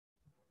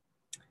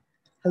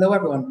Hello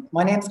everyone,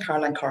 my name is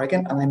Caroline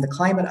Corrigan and I'm the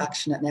Climate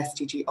Action and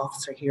SDG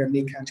Officer here in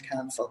Meath County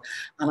Council,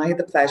 and I had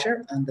the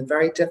pleasure and the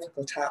very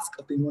difficult task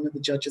of being one of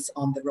the judges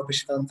on the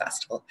Rubbish Film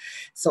Festival.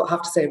 So I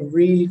have to say I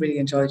really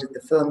enjoyed it.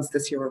 The films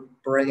this year were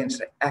brilliant,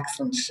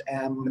 excellent.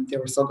 They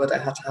were so good I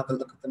had to have a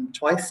look at them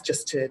twice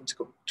just to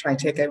try and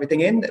take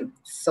everything in.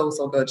 So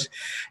good.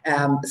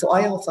 So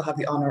I also have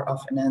the honour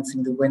of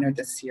announcing the winner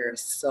this year,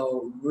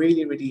 so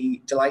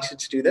really delighted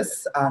to do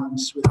this, and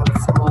we'll have a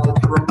small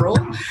drum roll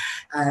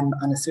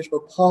and a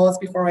suitable pause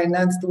before I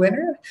announce the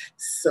winner.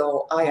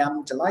 So I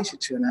am delighted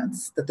to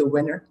announce that the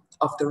winner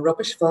of the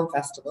Rubbish Film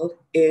Festival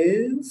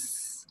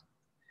is,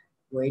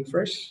 wait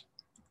for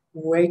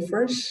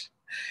it,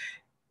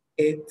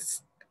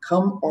 it's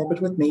Come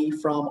Orbit With Me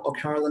from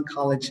O'Carolan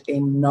College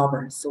in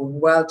Nobber. So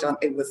well done.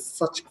 It was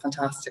such a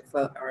fantastic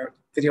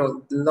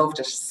video. Loved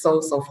it. So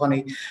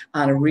funny,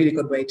 and a really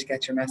good way to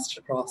get your message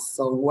across.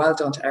 So well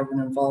done to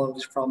everyone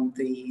involved, from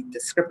the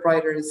script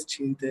writers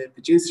to the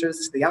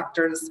producers to the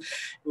actors.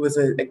 It was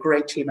a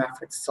great team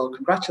effort. So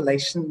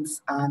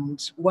congratulations and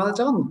well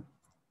done.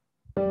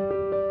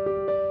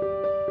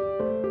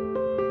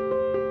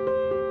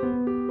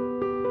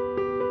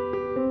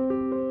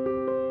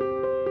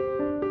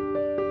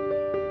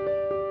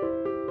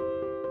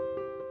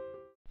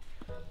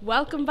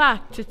 Welcome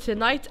back to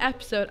tonight's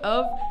episode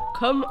of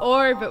Come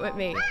Orbit With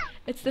Me.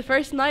 It's the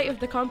first night of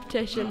the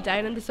competition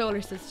down in the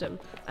solar system,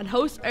 and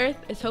host Earth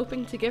is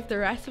hoping to give the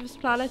rest of his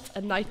planets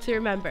a night to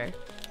remember.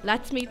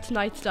 Let's meet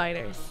tonight's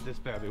diners. This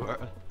better be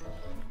worth it.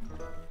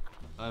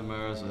 I'm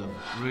Mars, I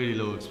have really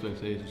low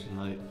expectations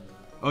tonight.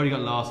 Already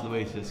got lost on the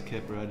way to this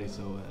kip already,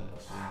 so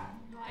yeah.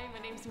 Hi, my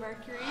name's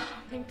Mercury.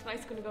 I think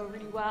tonight's going to go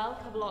really well.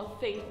 I have a lot of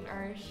faith in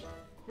Art.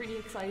 Really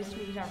excited to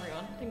meet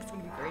everyone. I think it's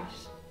going to be great.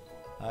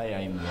 Hi,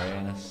 I'm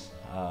Uranus.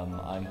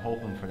 I'm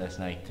hoping for this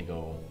night to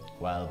go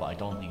well, but I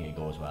don't think it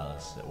goes well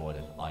as it would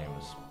if I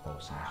was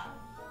hosting it.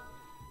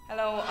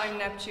 Hello, I'm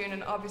Neptune,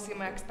 and obviously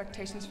my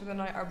expectations for the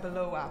night are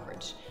below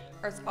average.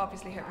 Earth's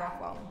obviously hit rock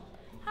bottom.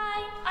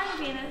 Hi,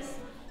 I'm Venus.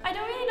 I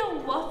don't really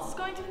know what's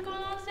going to be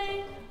going on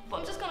today,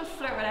 but I'm just going to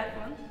flirt with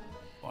everyone.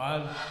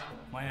 Well,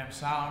 my name's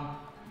Sound.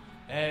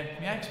 My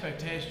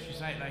expectations for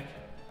tonight,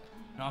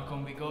 not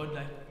going to be good.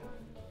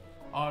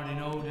 I already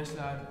know this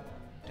lad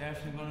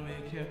definitely going to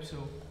make a kip, so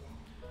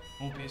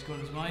won't be as good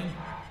as mine.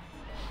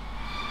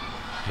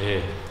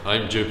 Hey,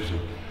 I'm Jupiter,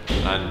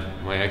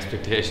 and my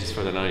expectations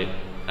for the night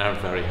aren't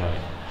very high.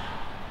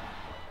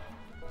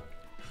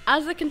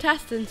 As the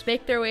contestants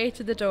make their way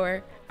to the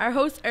door, our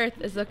host Earth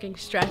is looking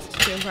stressed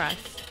to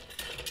impress.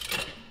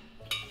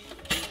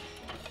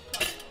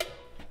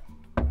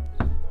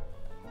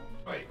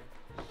 Right.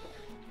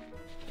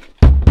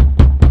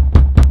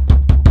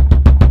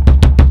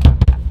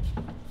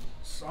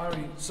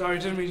 Sorry,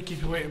 didn't mean to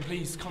keep you waiting.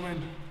 Please, come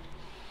in.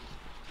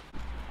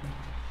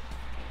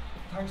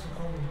 Thanks for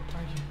coming.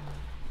 Thank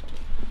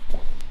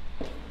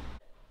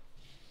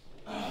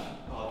you.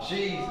 Oh,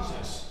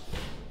 Jesus.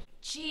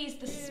 Jeez,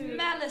 the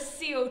smell of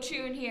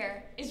CO2 in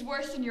here is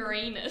worse than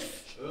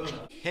Uranus.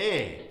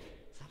 Hey!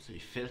 It's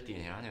absolutely filthy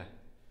in here anyway.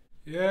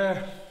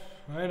 Yeah,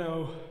 I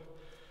know.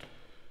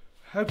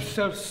 Help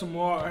yourself to some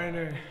water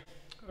anyway.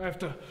 I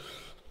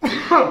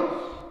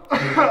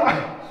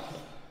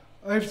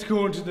have to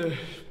go into the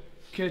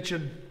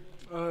kitchen.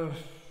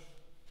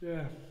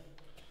 Yeah.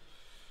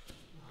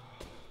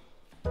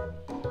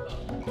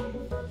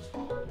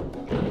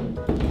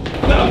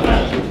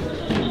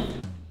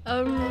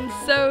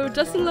 So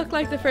doesn't look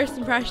like the first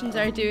impressions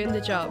are doing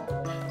the job.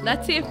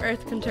 Let's see if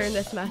Earth can turn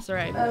this mess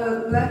around.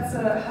 Let's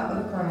have a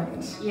look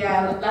around.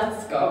 Yeah,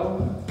 let's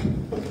go.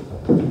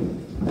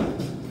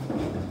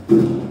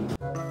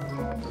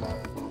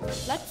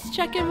 Let's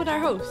check in with our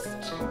host.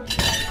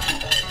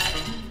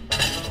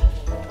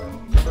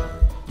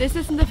 This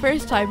isn't the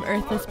first time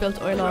Earth has spilled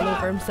oil all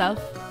over himself.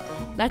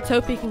 Let's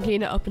hope he can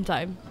clean it up in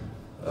time.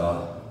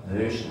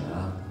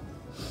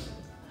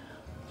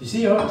 You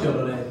see Earth the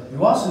other day? He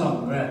wasn't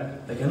looking great.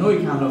 I know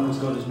he can't look as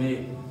good as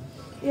me.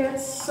 Yeah,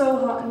 it's so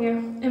hot in here.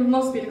 It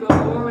must be the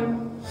global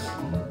warming.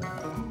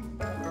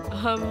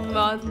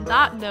 On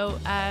that note,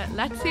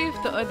 let's see if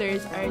the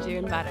others are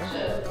doing better.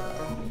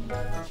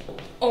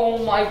 Oh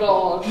my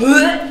god.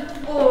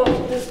 Oh,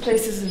 this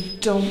place is a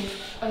dump.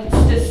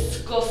 It's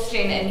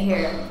disgusting in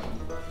here.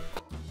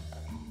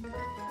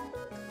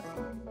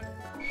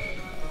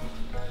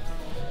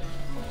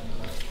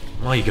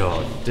 My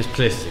God, this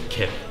place is a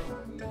kip.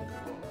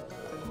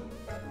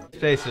 This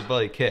place is a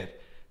bloody kip.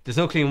 There's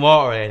no clean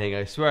water or anything.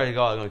 I swear to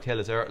God I'm going to kill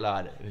this Earth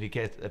lad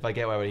if I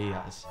get whatever he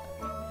has.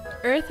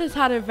 Earth has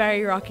had a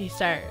very rocky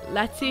start.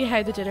 Let's see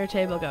how the dinner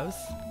table goes.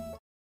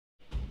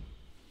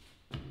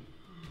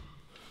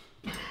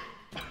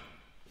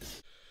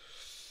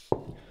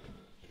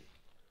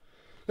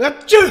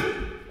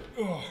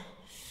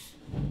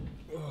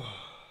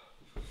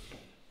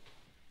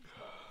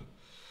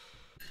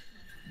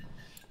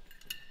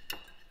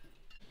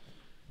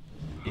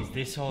 Is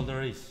this all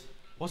there is?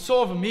 What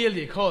sort of a meal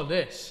do you call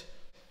this?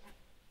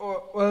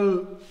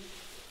 Well,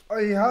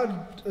 I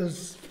had a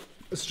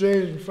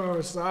Australian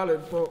farmer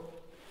salad, but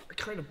I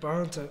kind of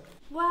burnt it.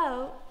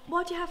 Well,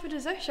 what do you have for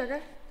dessert,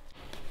 sugar?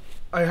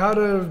 I had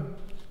a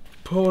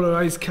polar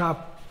ice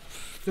cap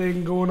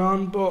thing going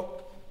on, but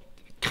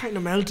it kind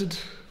of melted.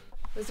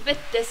 I was a bit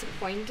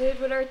disappointed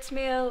with Earth's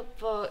meal,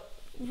 but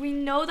We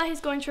know that he's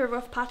going through a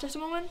rough patch at the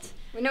moment.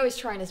 we know he's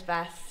trying his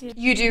best.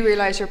 You do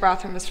realise your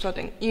bathroom is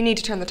flooding. You need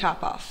to turn the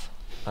tap off.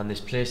 And this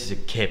place is a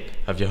kip.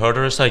 Have you heard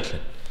of recycling?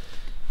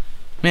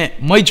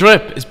 Mate, my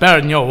drip is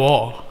better than your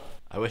water.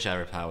 I wish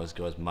every power was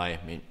good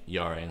as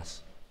your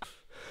anus.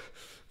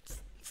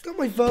 It's not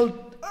my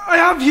fault. I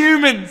have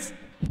humans!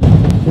 How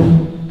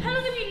long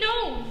have you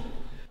known?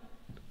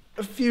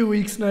 A few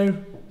weeks now.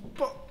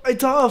 But I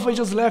thought if I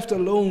just left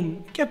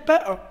alone, it'd get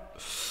better.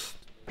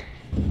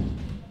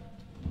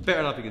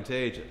 Better not be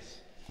contagious.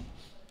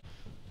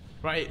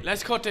 Right,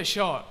 let's cut this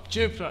short.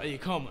 Jupiter, are you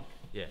coming?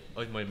 Yeah,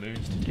 I've my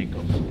moons to think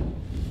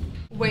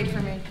of. Wait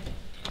for me.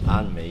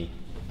 And me.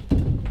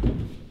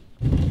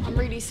 I'm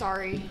really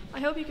sorry. I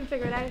hope you can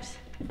figure it out.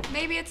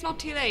 Maybe it's not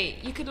too late.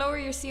 You could lower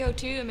your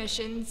CO2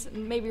 emissions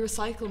and maybe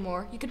recycle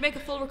more. You could make a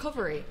full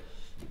recovery.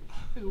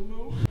 I don't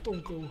know.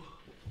 Don't go.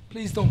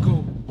 Please don't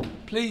go.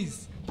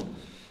 Please.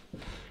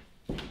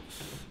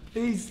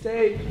 Please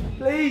stay.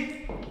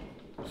 Please.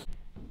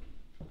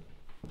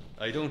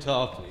 I don't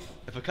talk to me.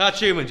 If I catch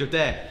humans, you're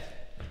dead.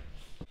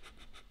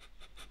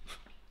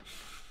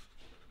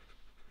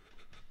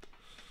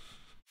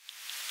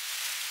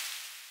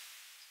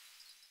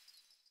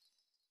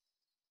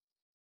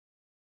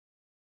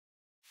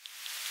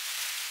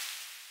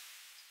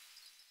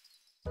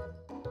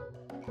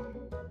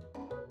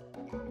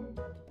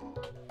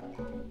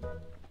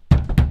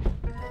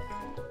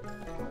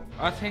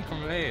 I think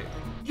I'm late.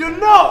 You're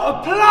not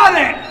a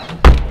planet!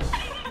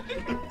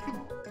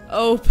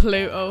 Oh,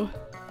 Pluto.